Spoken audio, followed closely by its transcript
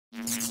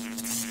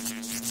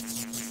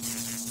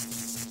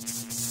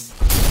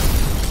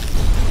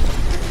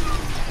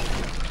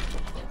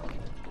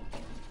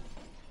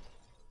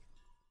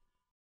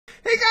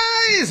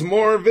guys.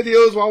 More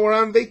videos while we're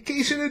on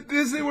vacation at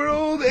Disney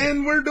World,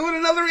 and we're doing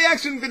another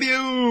reaction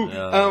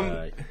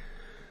video.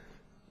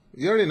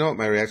 You already know what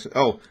my reaction.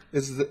 Oh,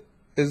 is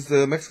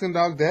the Mexican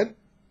dog dead?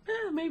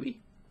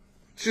 Maybe.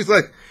 She's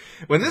like,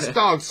 when this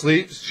dog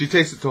sleeps, she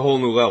takes it to a whole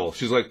new level.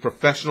 She's like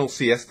professional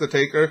siesta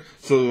taker.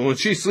 So when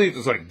she sleeps,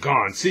 it's like,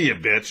 gone. See ya,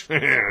 bitch.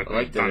 I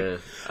like the.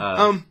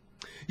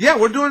 Yeah,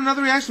 we're doing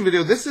another reaction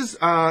video. This is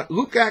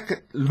Luke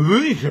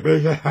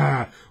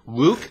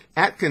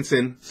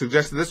Atkinson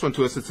suggested this one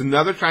to us. It's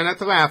another Try Not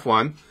to Laugh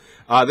one.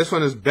 This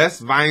one is Best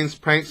Vines,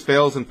 Pranks,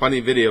 Fails, and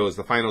Funny Videos,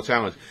 the final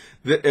challenge.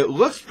 It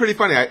looks pretty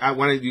funny.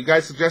 When you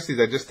guys suggest these,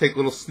 I just take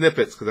little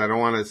snippets because I don't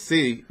want to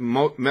see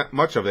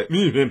much of it.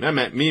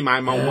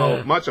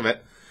 Much of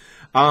it.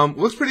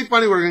 Looks pretty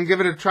funny. We're going to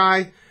give it a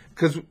try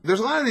because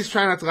there's a lot of these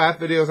Try Not to Laugh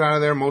videos out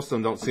of there. Most of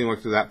them don't seem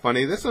like they're that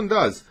funny. This one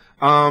does.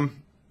 Now,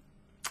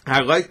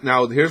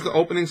 here's the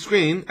opening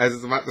screen as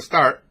it's about to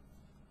start.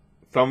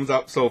 Thumbs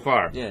up so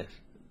far. Yes.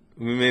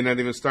 We may not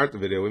even start the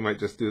video. We might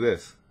just do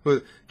this.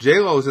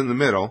 J-Lo's in the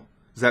middle.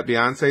 Is that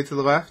Beyonce to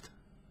the left?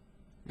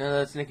 No,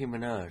 that's Nicki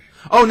Minaj.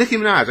 Oh, Nicki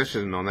Minaj. I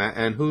should have known that.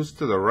 And who's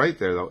to the right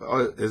there, though?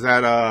 Oh, is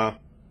that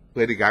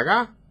Lady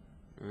Gaga?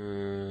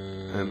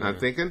 I'm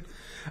thinking.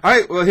 All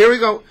right, well, here we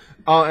go.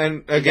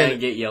 And again, you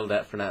get yelled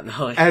at for not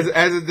knowing. As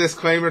a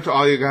disclaimer to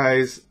all you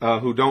guys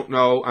who don't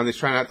know, on these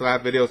Try Not to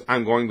Laugh videos,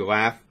 I'm going to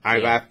laugh. I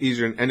laugh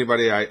easier than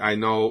anybody I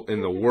know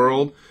in the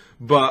world,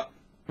 but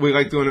we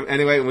like doing them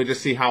anyway, and we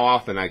just see how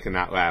often I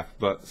cannot laugh.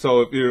 But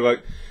so if you're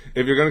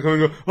gonna come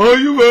and go, oh,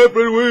 you laugh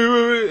right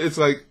away, it's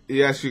like,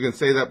 yes, you can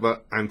say that,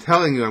 but I'm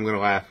telling you, I'm gonna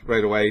laugh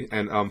right away,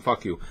 and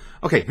fuck you.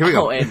 Okay, here we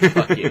go. Oh, and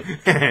fuck you.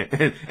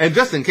 and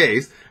just in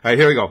case, all right,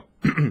 here we go.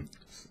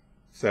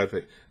 Sad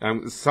face.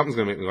 Something's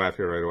gonna make me laugh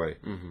here right away.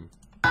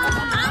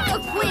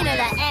 I'm the queen of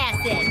the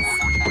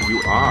acids.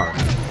 You are.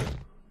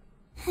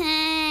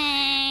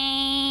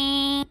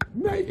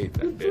 I hate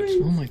that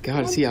bitch. Oh my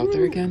god, is he out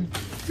there again?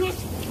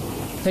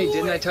 Hey,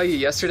 didn't I tell you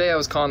yesterday I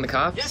was calling the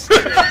cops?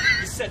 Yesterday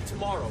you said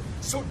tomorrow,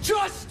 so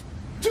just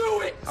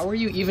do it! How are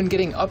you even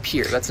getting up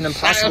here? That's an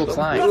impossible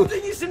climb.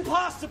 Nothing is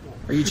impossible!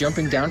 Are you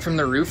jumping down from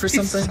the roof or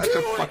something? He's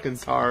such a fucking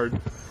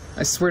tard.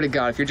 I swear to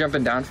God, if you're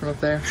jumping down from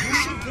up there...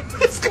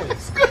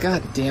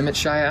 God damn it,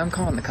 Shia, I'm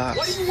calling the cops.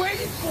 What are you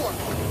waiting for?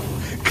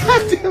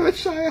 God damn it,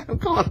 Shia, I'm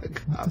calling the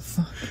cops.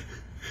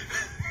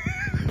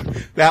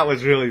 That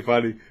was really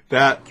funny.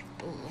 That...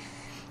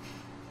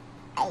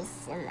 I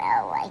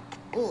smell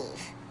like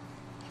beef.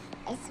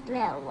 I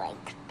smell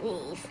like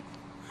beef.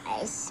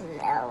 I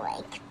smell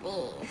like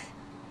beef.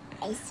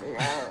 I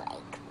smell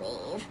like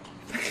beef.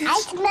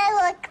 I smell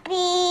like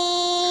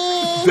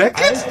beef. That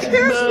kid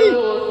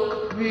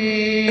scares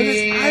me. And his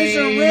eyes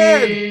are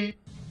red.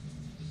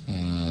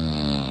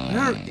 I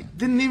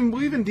didn't even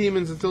believe in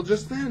demons until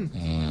just then.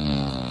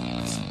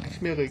 I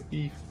smell like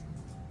beef.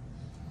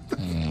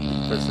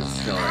 This is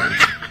snoring.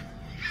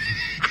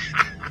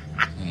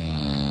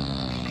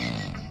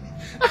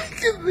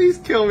 Please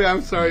kill me.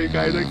 I'm sorry, you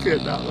guys. I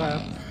can't not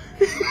laugh.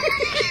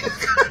 He's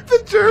got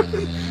the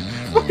German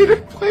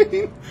fighter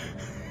plane.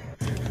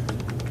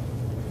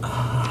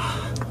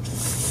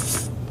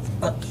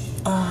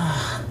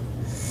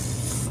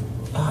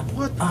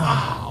 What?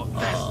 Oh,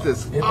 that's this.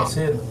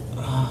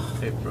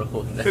 Hey, bro,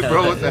 what the Hey,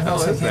 bro, what the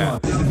hell is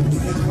that?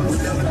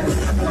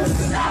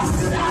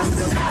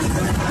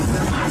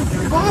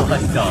 Oh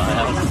my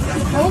god.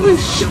 Holy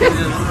shit.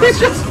 He's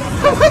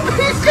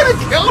gonna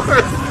kill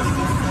her.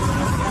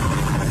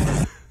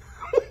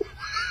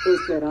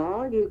 Is that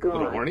all you got?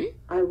 Little horny?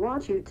 I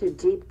want you to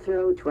deep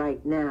throat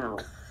right now.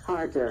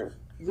 Harder.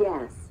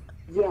 Yes.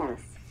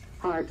 Yes.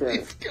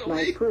 Harder.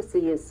 My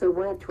pussy is so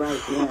wet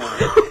right now.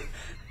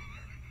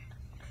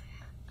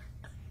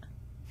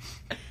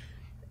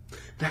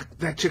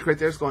 That chick right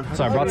there is going.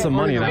 So I brought some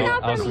money and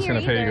I was just going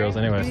to pay you girls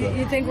anyway. So.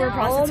 You think we're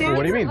prostitutes?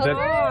 What do you mean?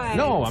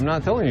 No, I'm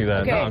not telling you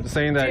that. Okay. No, I'm just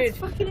saying that.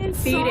 Dude,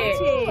 beat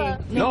it.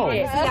 No.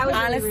 Beat it.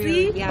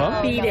 Honestly,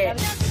 Huh? beat it.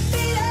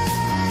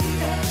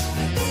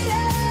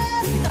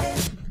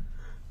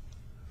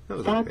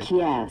 Fuck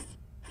yes.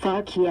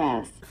 Fuck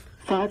yes.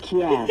 Fuck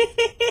yes.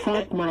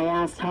 Fuck my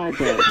ass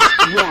harder.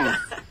 Yes.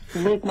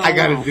 Lick my I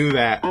gotta ass. do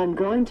that. I'm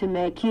going to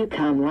make you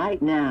come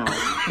right now.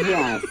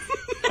 Yes.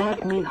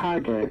 Fuck me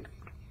harder.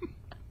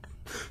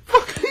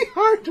 Fuck me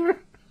harder.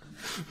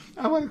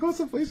 I want to go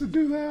someplace to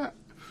do that.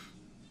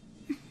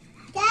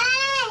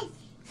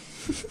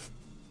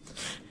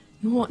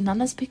 You know what?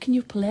 Nana's picking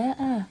you up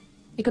later.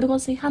 You gotta go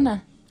see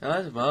Hannah.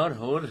 That's about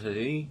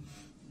horsey.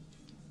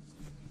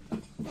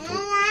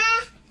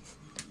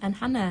 And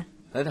Hannah.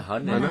 And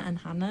Hannah. Nana and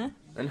Hannah.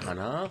 And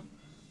Hannah.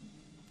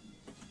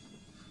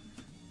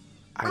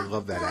 I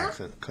love that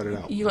accent. Cut it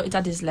out. You got your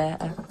daddy's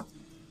later.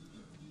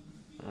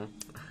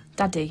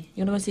 Daddy.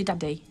 You wanna go see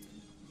Daddy?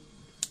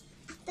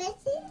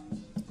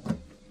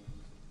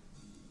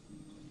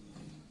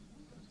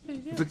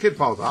 If the kid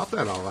falls off,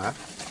 then I'll laugh.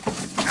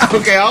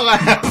 Okay, I'll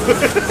laugh.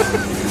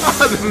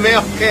 Oh, the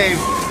mail came.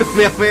 The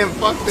mailman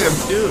fucked him.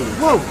 Dude.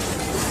 Whoa.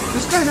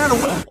 This guy had a...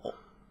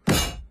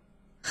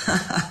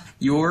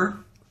 You're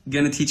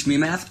Gonna teach me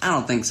math? I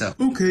don't think so.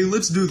 Okay,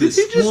 let's do this.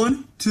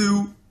 1,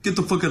 2, get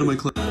the fuck out of my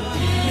class.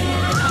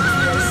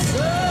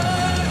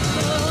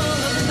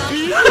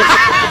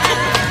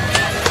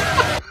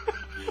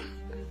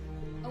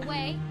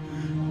 Away.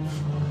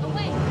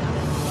 Away.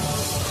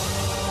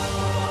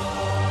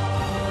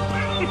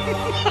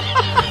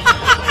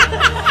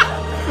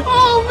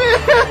 Oh man,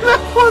 that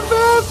poor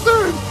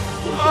bastard!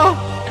 Oh,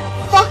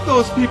 fuck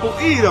those people.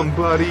 Eat them,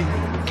 buddy.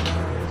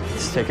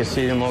 Let's take a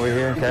seat him over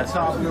here, Cat.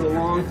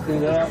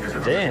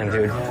 Damn,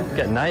 dude. You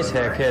got a nice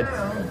hair, kid.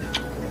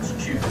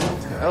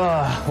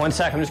 One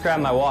sec, I'm just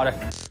grabbing my water.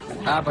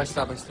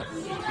 Basta.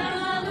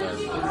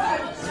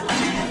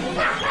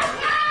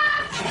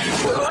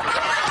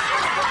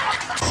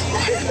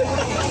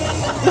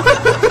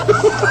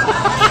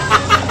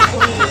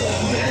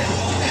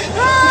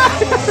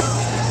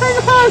 Hang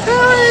on,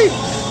 Harry!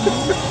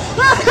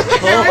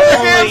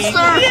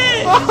 Hamster!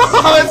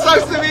 Oh, it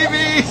sucks to be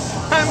me!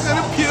 I'm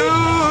gonna puke!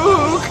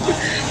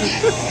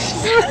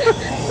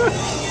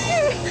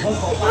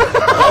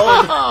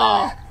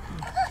 Oh.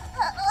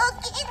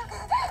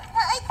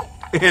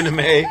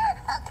 Anime.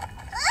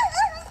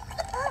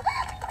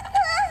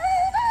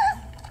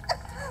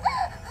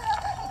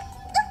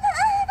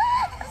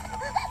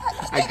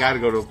 I gotta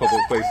go to a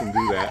public place and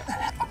do that.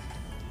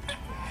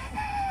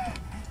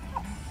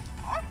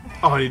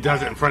 Oh, and he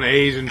does it in front of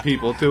Asian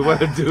people too.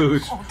 What a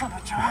douche.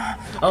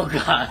 Oh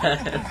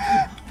god.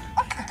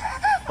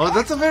 Oh,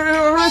 that's a very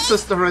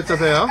racist right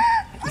there.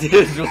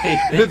 Dude,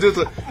 wait. Dude's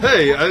like,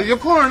 hey, you're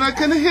porn, I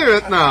can hear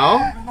it now.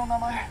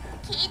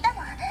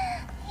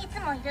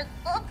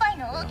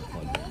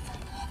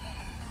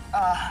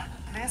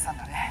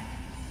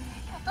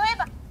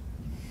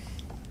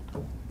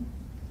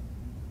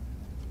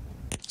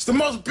 It's the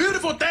most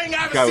beautiful thing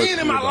I've Guy was seen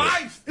in my cool, buddy.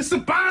 life. It's the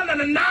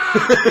banana.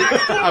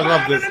 I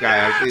love this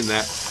guy. I've seen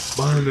that.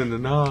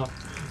 Banana.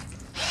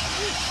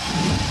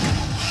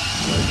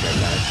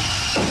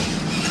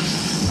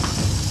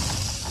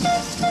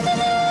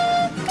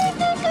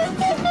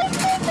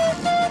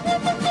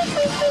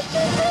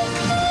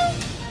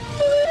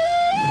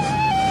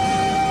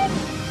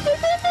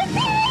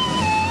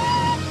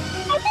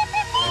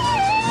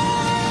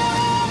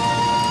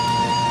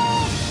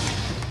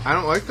 I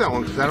don't like that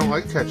one because I don't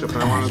like ketchup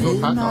and I want to go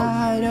hot dog.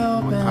 I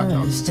want hot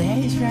dogs. The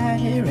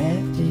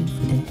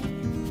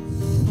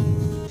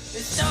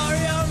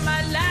story of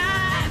my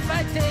life,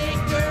 I take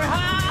her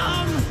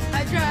home.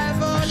 I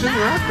drive I shouldn't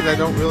laugh because I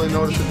don't really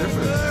notice the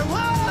difference.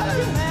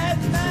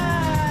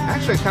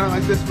 Actually, I kind of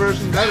like this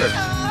version better.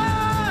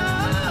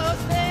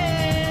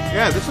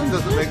 Yeah, this one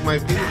doesn't make my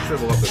penis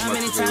shrivel up as much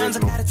as the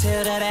original.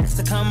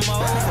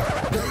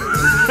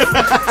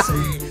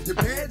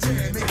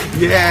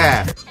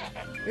 Yeah!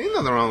 Ain't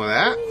nothing wrong with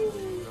that.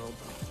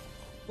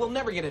 We'll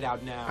never get it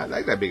out now. I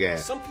like that big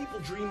ass. Some people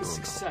dream of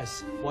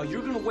success, while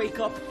you're gonna wake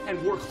up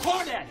and work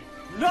hard at it.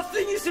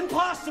 Nothing is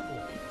impossible.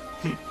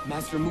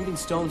 Master, moving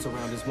stones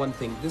around is one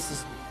thing. This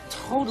is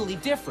totally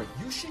different.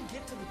 You should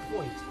get to the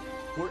point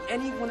where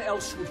anyone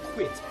else would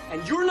quit,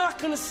 and you're not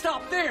gonna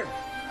stop there.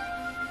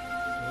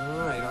 All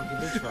right, I'll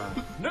give it a try.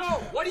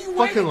 No, what are you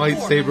Fucking waiting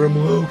for? lightsaber him,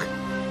 Luke.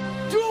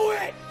 Do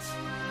it!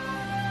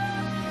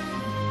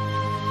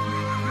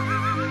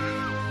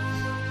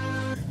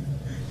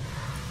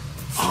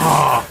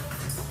 Oh.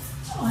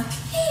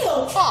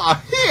 Oh,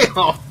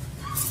 hell.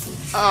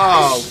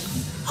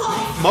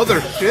 Oh.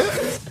 Mother shit?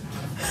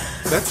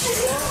 That's...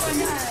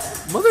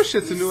 Mother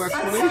shit's a new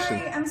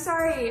explanation. I'm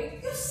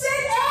sorry. You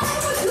said that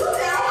was you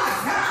there. Oh my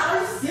god,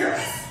 are you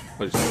serious?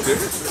 What, is she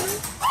serious?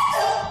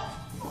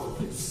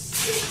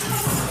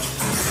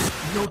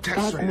 No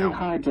text right now.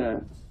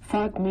 Harder.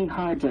 Fuck me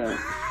harder.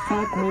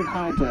 Fuck me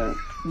harder.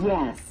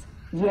 Yes.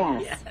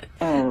 Yes.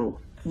 Oh.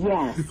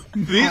 Yes.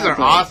 These are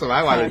awesome.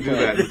 I want to do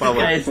that in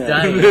public. This guy's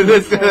dying.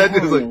 This guy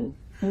just like...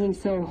 I'm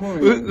so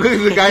horny. Look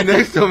at the guy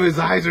next to him, his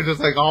eyes are just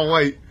like all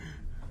white.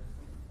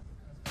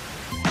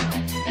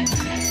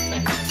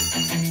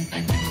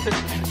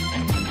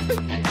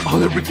 Oh,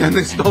 they're pretending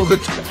they stole the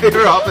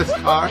tire off his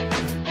car.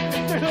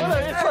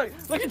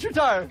 Look at your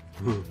tire.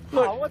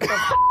 Look. What the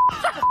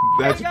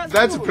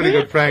that's a pretty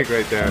good prank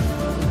right there.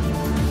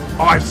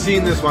 Oh, I've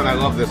seen this one. I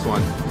love this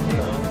one.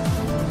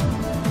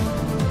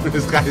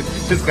 This guy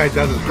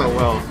does it so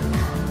well.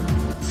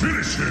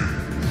 Finish him.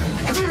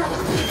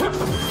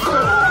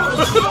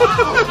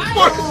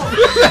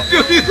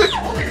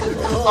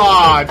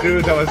 Aw,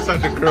 dude, that was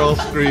such a girl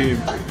scream.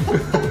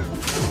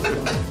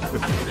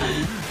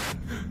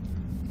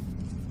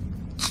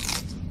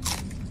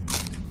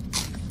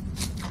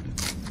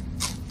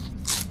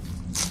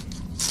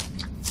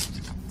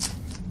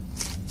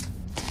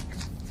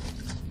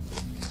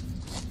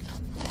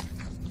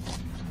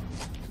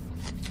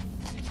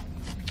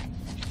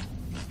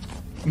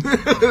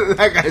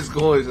 That guy's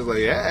cool. He's just like,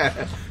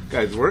 yeah,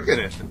 guy's working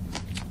it.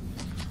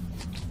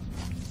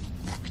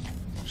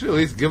 Should at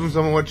least give him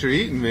some of what you're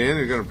eating, man.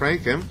 You're gonna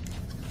prank him.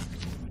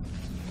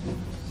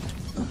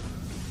 What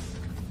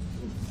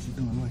you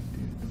doing right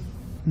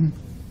there?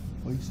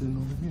 Why you sitting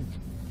over here?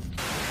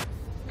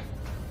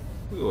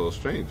 Look a little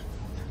strange.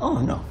 Oh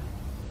no.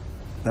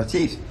 That's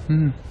easy.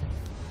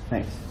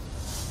 Thanks.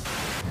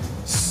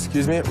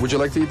 Excuse me, would you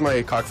like to eat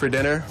my cock for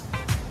dinner?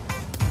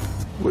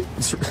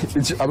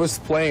 I was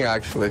playing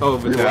actually. Oh,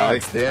 but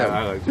relax. yeah, Damn.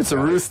 I like It's a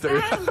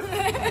rooster. I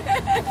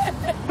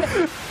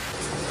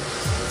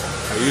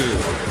usually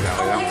look at that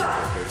way.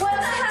 What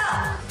the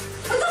hell?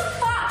 What the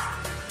fuck?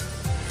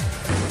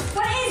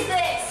 What is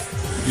this?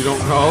 You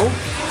don't know?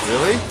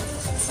 Really?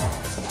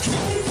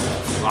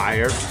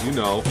 Liar. You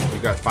know. You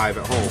got 5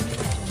 at home.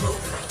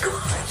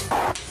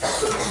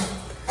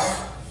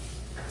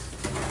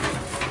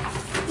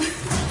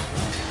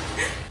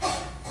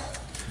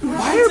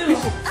 Why are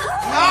people...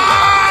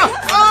 Ah!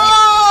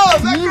 Oh!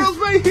 That girl's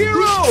my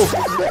hero!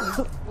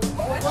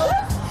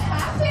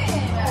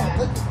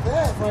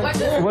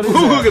 What Ooh,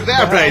 look at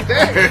that right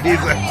there.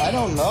 He's like... I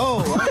don't know.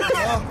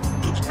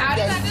 How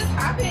did that just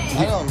happen?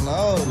 I don't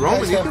know.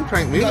 Roman, you can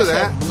prank me with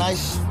that.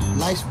 Nice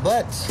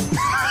butts.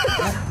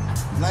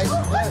 Nice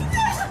butts.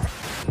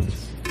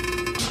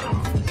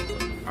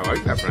 I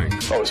like that prank.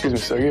 Oh, excuse me,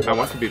 sir. I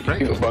want to be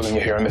pranked. You have a bug in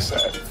your hair. I missed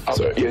that.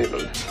 So,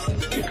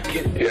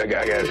 yeah, I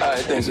got it. All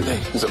right, thanks.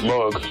 It's a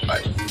bug. All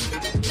right.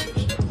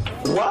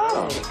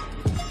 Wow.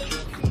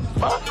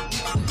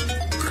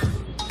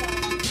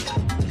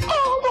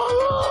 Oh, my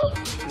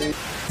God.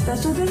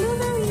 Special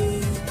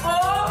delivery.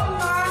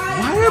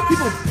 Why are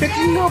people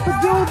picking up a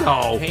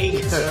dildo?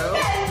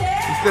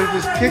 Instead of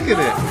just kicking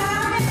it.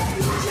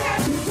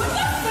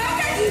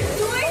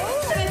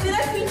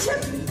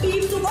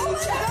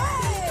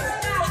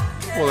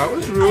 Well, that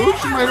was rude.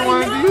 She might have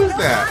wanted to use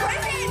that.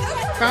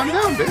 Calm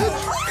down, bitch.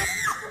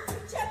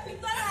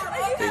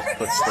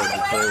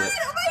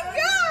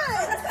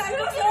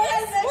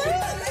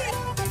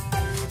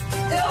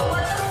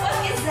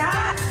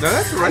 No,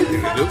 that's the right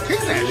thing to do. Kick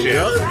that shit.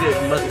 Girls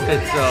must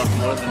piss off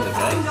more than the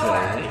guys, I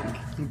think.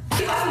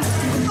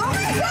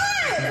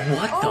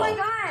 What the? Oh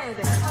my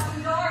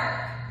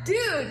god!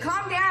 Dude,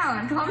 calm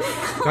down. Calm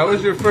down. That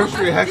was your first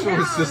reaction,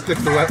 was to stick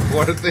the wet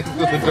water thing to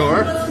the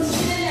door?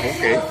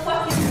 Okay.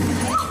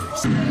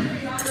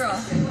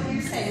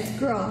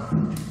 Girl,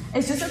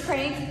 it's just a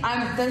prank.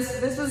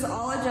 This was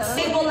all a joke.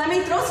 Hey, well, let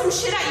me throw some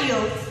shit at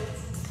you.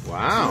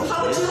 Wow.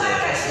 How would you like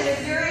that shit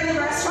if you're in the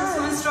restroom,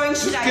 someone's throwing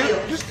shit at you?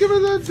 Just give her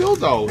the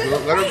dildo.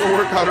 Let her go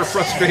work out her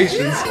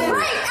frustrations.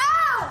 Right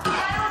out!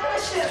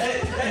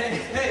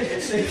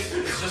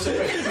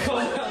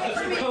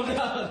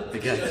 The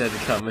guy said to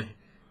come.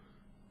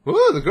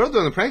 Ooh, the girl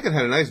doing the pranking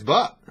had a nice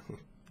butt.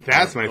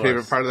 That's my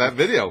favorite part of that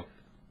video.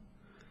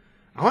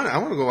 I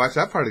want to go watch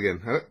that part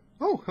again.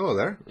 Oh, hello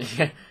there.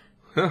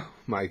 Oh,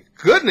 my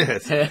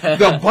goodness.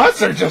 The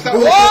butts are just... Whoa,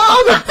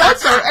 the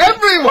butts are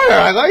everywhere.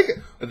 I like it.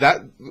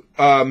 That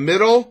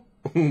middle,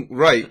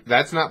 right,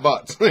 that's not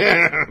butts. But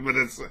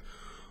it's...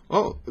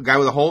 Oh, a guy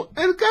with a hole.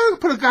 And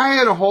put a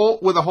guy in a hole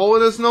with a hole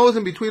in his nose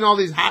in between all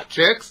these hot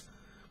chicks.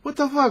 What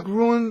the fuck?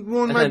 Ruined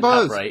my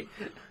buzz.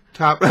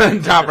 Top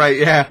right. Top right,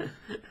 yeah.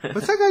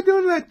 What's that guy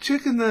doing to that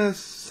chick in the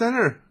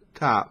center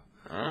top?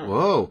 Oh.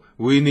 Whoa,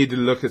 we need to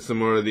look at some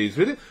more of these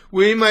videos.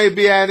 We might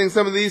be adding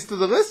some of these to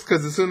the list,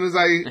 because as soon as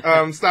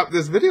I stop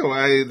this video,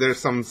 there's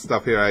some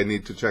stuff here I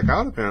need to check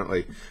out,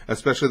 apparently.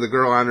 Especially the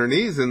girl on her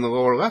knees in the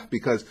lower left,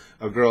 because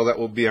a girl that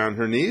will be on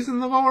her knees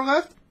in the lower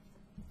left,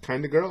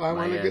 kind of girl I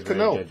want to get to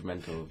know.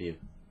 Judgmental of you.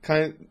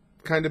 Kind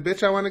of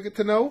bitch I want to get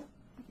to know.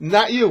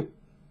 Not you.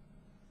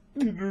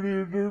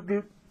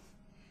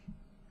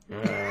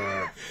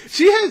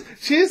 She has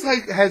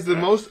the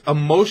most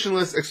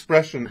emotionless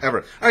expression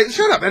ever. All right,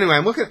 shut up. Anyway,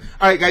 I'm looking.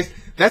 All right, guys,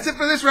 that's it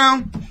for this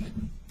round.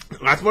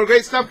 Lots more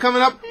great stuff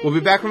coming up. We'll be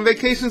back from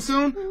vacation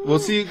soon. We'll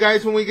see you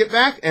guys when we get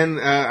back.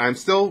 And I'm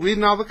still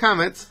reading all the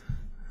comments.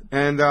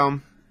 And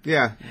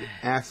yeah,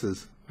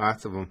 asses,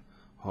 lots of them.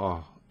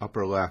 Oh,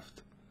 upper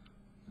left.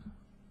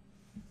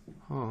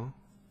 Oh,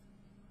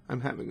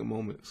 I'm having a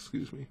moment.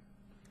 Excuse me.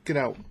 Get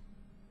out.